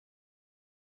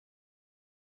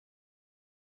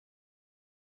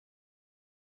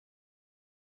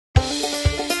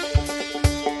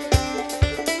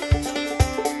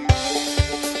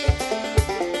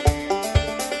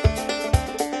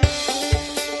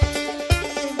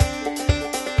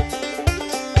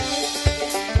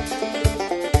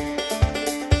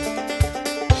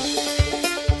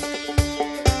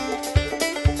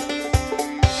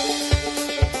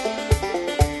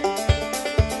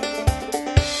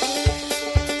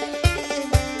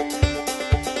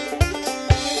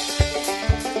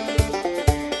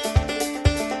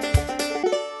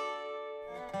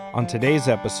On today's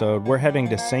episode, we're heading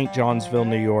to St. Johnsville,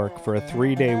 New York for a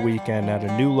 3-day weekend at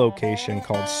a new location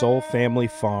called Soul Phamily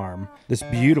Farm. This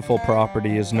beautiful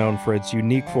property is known for its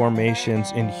unique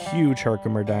formations and huge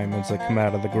Herkimer Diamonds that come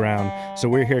out of the ground, so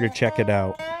we're here to check it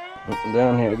out.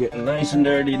 Down here, getting nice and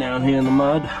dirty down here in the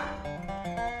mud.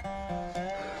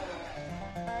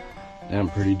 Down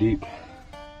pretty deep.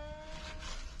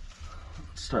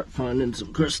 Let's start finding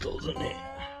some crystals in here.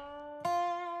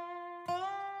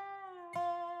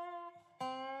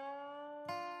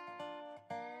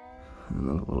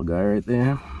 Another little guy right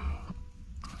there.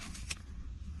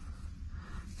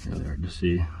 Really hard to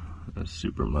see. It's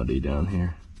super muddy down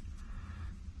here.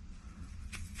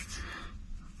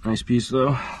 Nice piece though.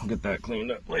 I'll get that cleaned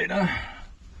up later.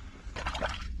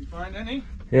 You find any?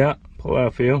 Yeah, pull out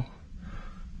a few.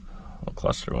 I'll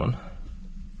cluster one.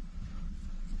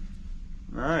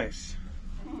 Nice.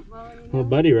 Little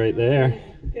buddy right there,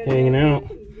 hanging out.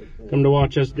 Come to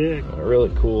watch us dig. A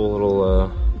really cool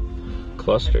little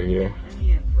cluster here.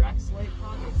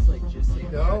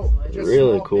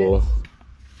 Really cool.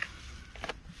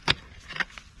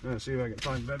 Let's see if I can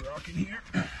find bedrock in here.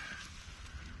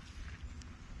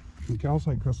 The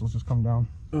calcite crystals just come down.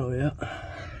 Oh yeah.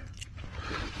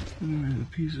 The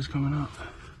piece is coming up.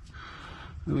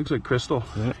 It looks like crystal.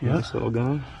 Yeah, nice little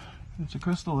guy. It's a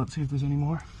crystal. Let's see if there's any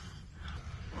more.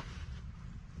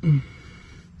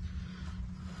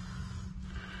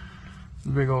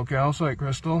 Big old calcite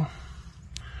crystal.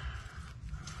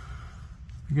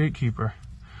 The gatekeeper.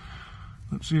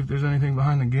 Let's see if there's anything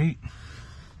behind the gate.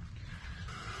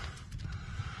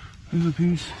 There's a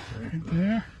piece right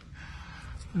there.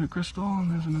 There's a crystal,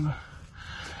 and there's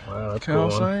another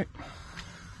calcite.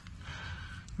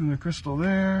 And the crystal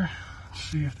there. Let's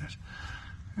see if there's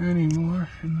any more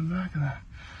in the back of that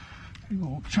big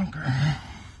old chunker.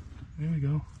 There we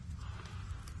go.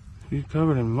 She's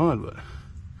covered in mud, but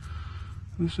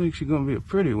looks like she's gonna be a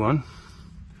pretty one.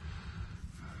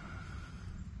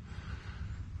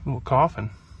 A little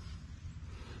coffin.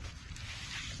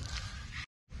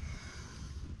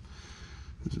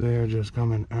 They're just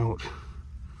coming out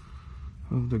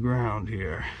of the ground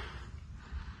here.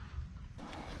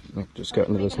 Just got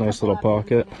into this nice little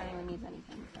pocket.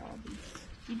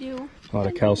 A lot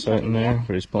of calcite in there,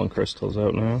 but he's pulling crystals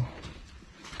out now.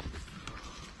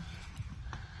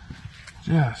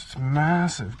 Just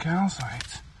massive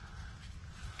calcites.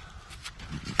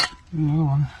 Another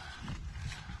one.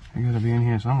 They gotta be in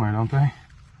here somewhere, don't they?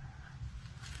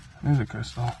 There's a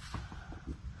crystal.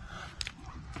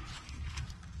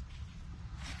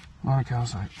 A lot of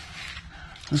calcite.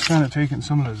 Just kind of taking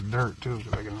some of this dirt too,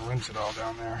 because I can rinse it all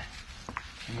down there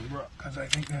in the brook. Because I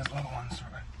think there's little ones.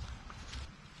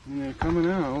 And they're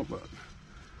coming out, but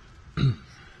there's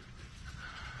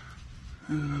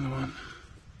another one.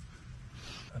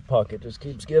 That pocket just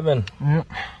keeps giving. Yep.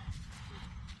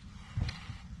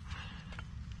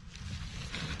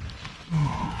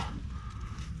 Oh.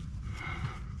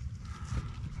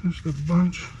 Just a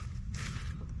bunch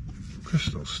of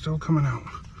crystals still coming out.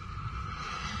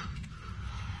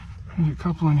 There's a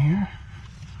couple in here.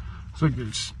 Looks like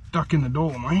they're stuck in the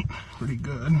dolomite. Pretty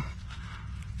good.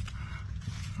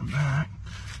 I'm back.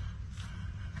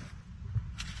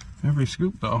 Every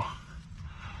scoop though.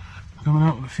 Coming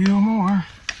out with a few more.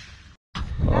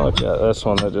 Oh, look at this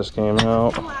one that just came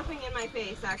out. I'm laughing in my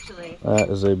face, actually. That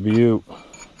is a beaut.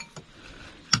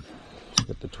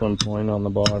 Got the twin point on the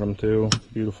bottom too.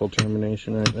 Beautiful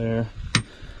termination right there.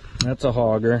 That's a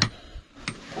hogger.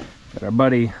 Got our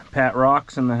buddy Pat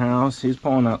Rocks in the house. He's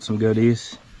pulling out some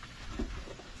goodies.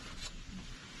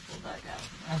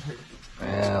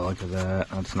 Yeah, look at that.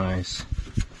 That's nice.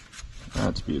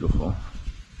 That's beautiful.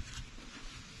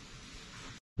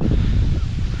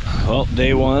 Well,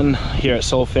 day one here at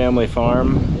Soul Phamily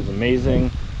Farm was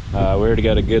amazing. We already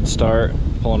got a good start,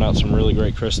 pulling out some really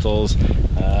great crystals.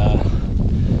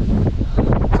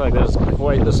 Looks like there's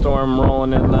quite the storm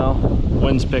rolling in though.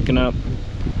 Wind's picking up,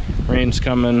 rain's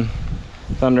coming,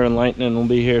 thunder and lightning will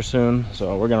be here soon.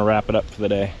 So we're gonna wrap it up for the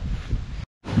day.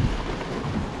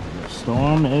 The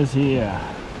storm is here.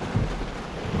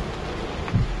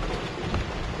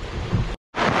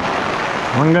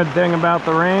 One good thing about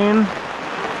the rain,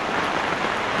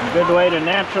 a good way to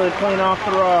naturally clean off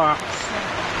the rocks.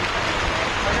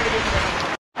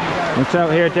 It's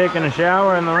out here taking a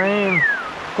shower in the rain,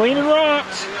 cleaning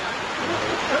rocks.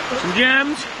 Some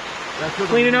gems,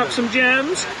 cleaning up some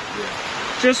gems,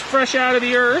 just fresh out of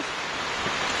the earth.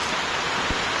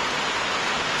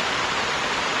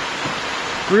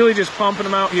 Really just pumping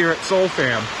them out here at Soul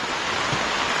Fam.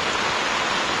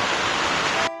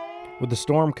 With the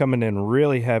storm coming in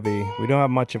really heavy, we don't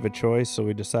have much of a choice, so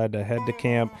we decide to head to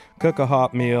camp, cook a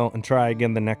hot meal, and try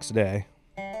again the next day.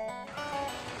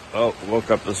 Well, woke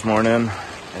up this morning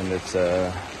and it's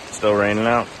still raining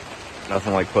out.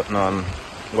 Nothing like putting on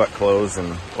wet clothes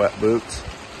and wet boots.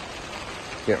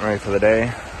 Getting ready for the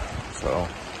day. So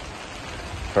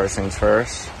first things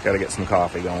first, gotta get some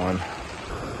coffee going.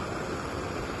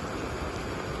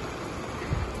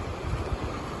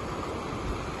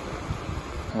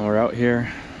 Well, we're out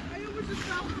here.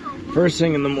 First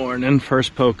thing in the morning,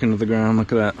 first poke into the ground.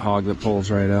 Look at that hog that pulls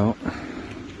right out.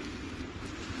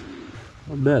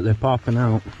 I bet they're popping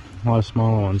out. A lot of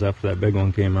smaller ones after that big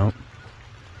one came out.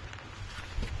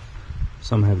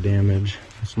 Some have damage.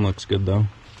 This one looks good though.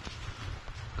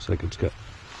 Looks like it's got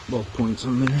both points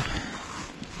on there.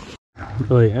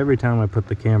 Really, every time I put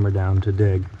the camera down to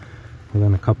dig,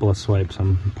 within a couple of swipes,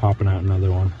 I'm popping out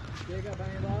another one.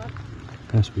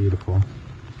 That's beautiful.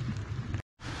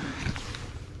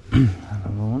 Another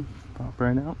one, pop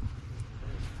right out.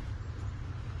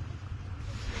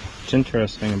 What's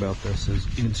interesting about this is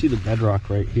you can see the bedrock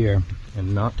right here,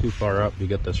 and not too far up you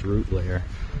get this root layer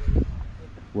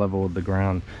level with the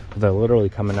ground. But they're literally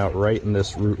coming out right in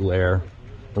this root layer,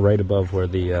 right above where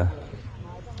the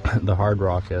hard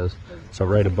rock is. So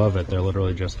right above it, they're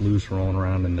literally just loose, rolling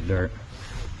around in the dirt.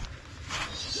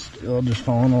 Still just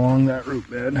falling along that root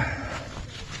bed.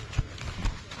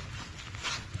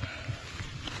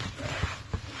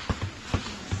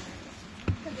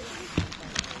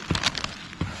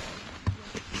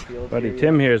 Buddy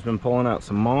Tim here has been pulling out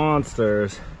some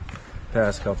monsters the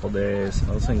past couple days.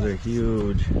 Those things are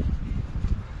huge.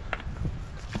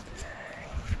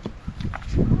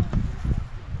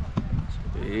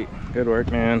 Sweet. Good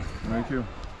work, man. Thank you.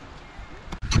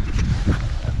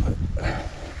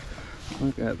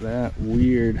 Look at that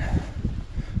weird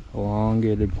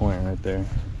elongated point right there.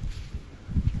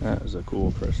 That is a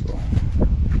cool crystal.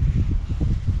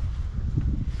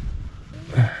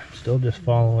 Still just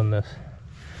following this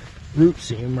root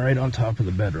seam right on top of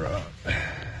the bedrock.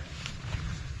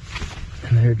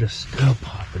 And they're just still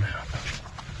popping out.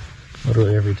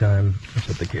 Literally every time I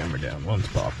put the camera down, one's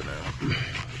popping out.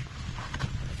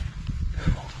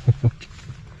 Look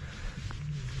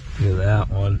at that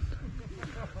one.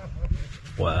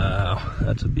 Wow,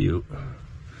 that's a beaut.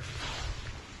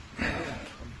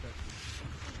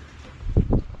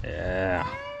 Yeah.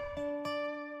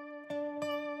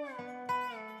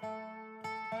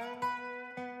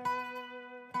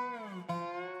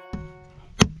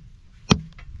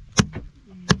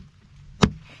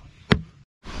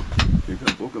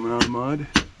 Coming out of mud.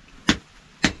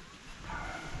 Yeah,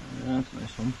 that's a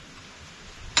nice one.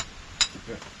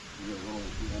 Okay, we got a little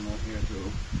one out here too.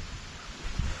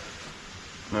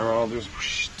 They're all just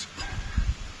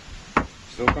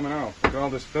still coming out. Look at all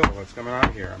this fill that's coming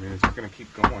out here. I mean, it's just gonna keep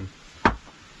going.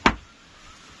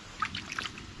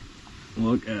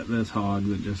 Look at this hog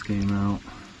that just came out.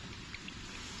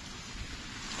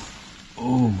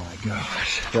 Oh my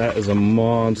gosh, that is a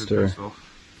monster.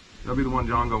 That'll be the one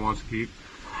Jongo wants to keep.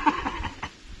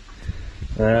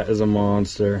 That is a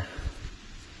monster.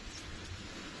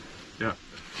 Yeah.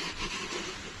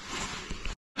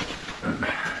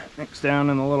 Nick's down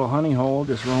in the little honey hole,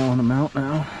 just rolling them out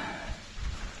now.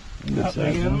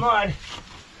 Nothing in the mud.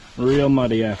 Real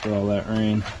muddy after all that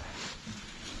rain.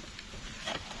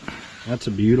 That's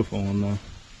a beautiful one though.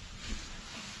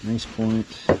 Nice point.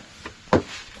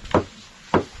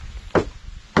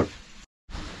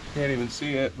 Can't even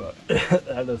see it, but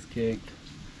That is caked.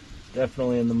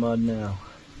 Definitely in the mud now.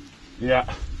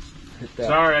 yeah.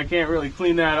 Sorry, I can't really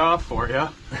clean that off for you.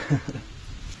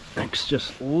 Nick's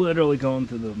just literally going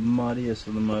through the muddiest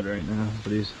of the mud right now,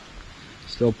 but he's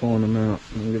still pulling them out.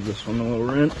 I'm gonna give this one a little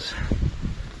rinse.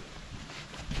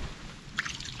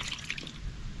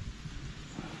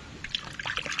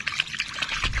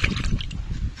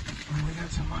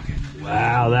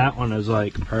 Wow, that one is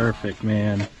like perfect,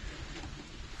 man.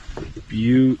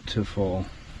 Beautiful.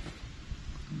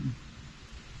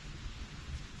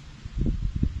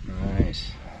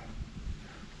 Nice.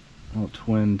 Little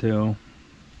twin too.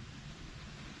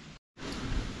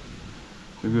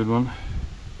 It's a good one.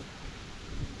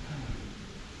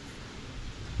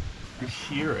 You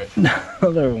hear it.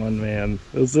 Another one, man.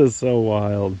 This is so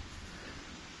wild.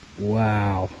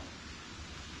 Wow.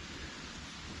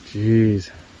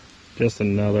 Jeez. Just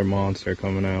another monster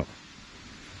coming out.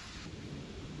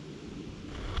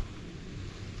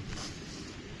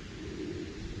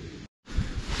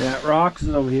 That Rox is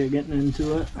over here getting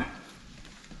into it.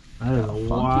 That is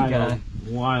a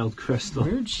wild crystal.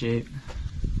 Weird shape.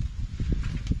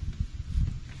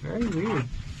 Very weird.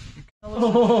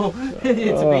 Oh,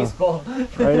 it's a baseball.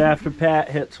 Right after Pat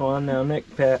hits one, now Nick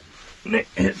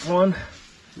hits one.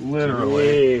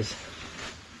 Literally. Jeez.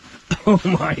 Oh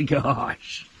my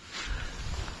gosh.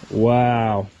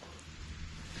 Wow.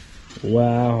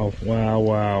 Wow, wow,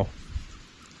 wow.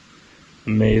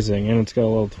 Amazing. And it's got a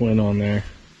little twin on there.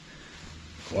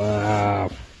 Wow.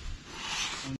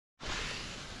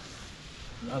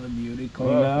 Another beauty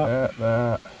cleaned up. Look at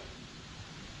that.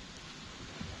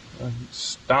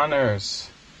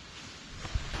 Stunners.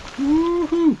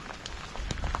 Woohoo!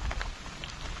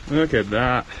 Look at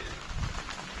that.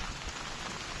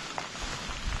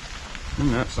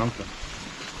 Isn't that something?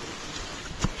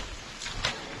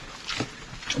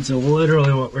 And so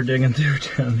literally what we're digging through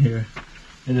down here,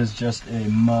 it is just a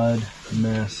mud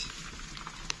mess.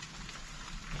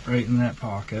 Right in that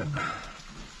pocket.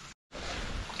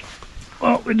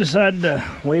 Well, we decided to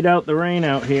wait out the rain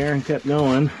out here and kept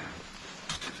going.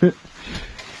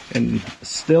 And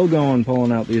still going,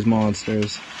 pulling out these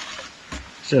monsters.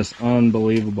 It's just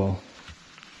unbelievable.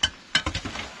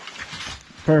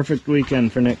 Perfect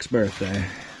weekend for Nick's birthday.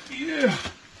 Yeah.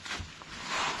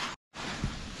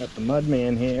 Got the mud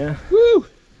man here. Woo!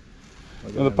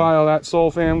 Another pile of that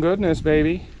Soul Fam goodness,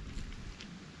 baby.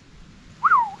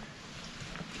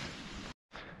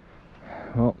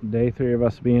 Well, day 3 of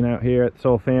us being out here at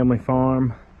Soul Phamily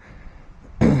Farm.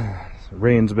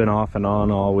 Rain's been off and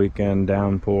on all weekend,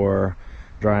 downpour,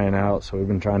 drying out, so we've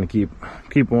been trying to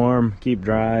keep warm, keep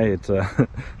dry. It's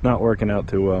not working out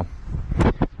too well.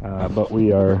 But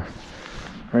we are,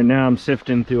 right now I'm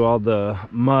sifting through all the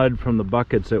mud from the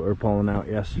buckets that we're pulling out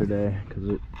yesterday, because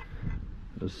it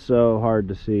was so hard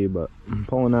to see, but I'm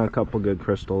pulling out a couple good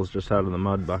crystals just out of the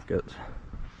mud buckets.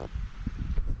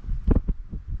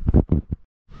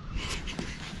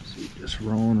 Just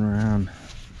rolling around.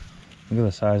 Look at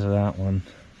the size of that one.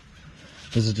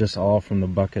 This is just all from the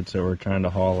buckets that we're trying to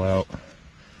haul out,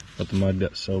 but the mud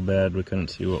got so bad we couldn't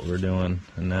see what we're doing,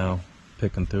 and now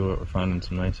picking through it, we're finding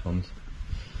some nice ones.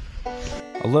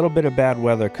 A little bit of bad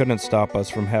weather couldn't stop us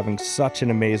from having such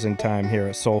an amazing time here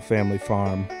at Soul Phamily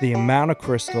Farm. The amount of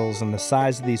crystals and the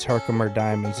size of these Herkimer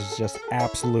Diamonds is just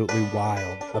absolutely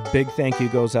wild. A big thank you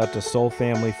goes out to Soul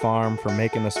Phamily Farm for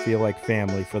making us feel like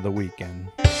family for the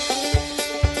weekend.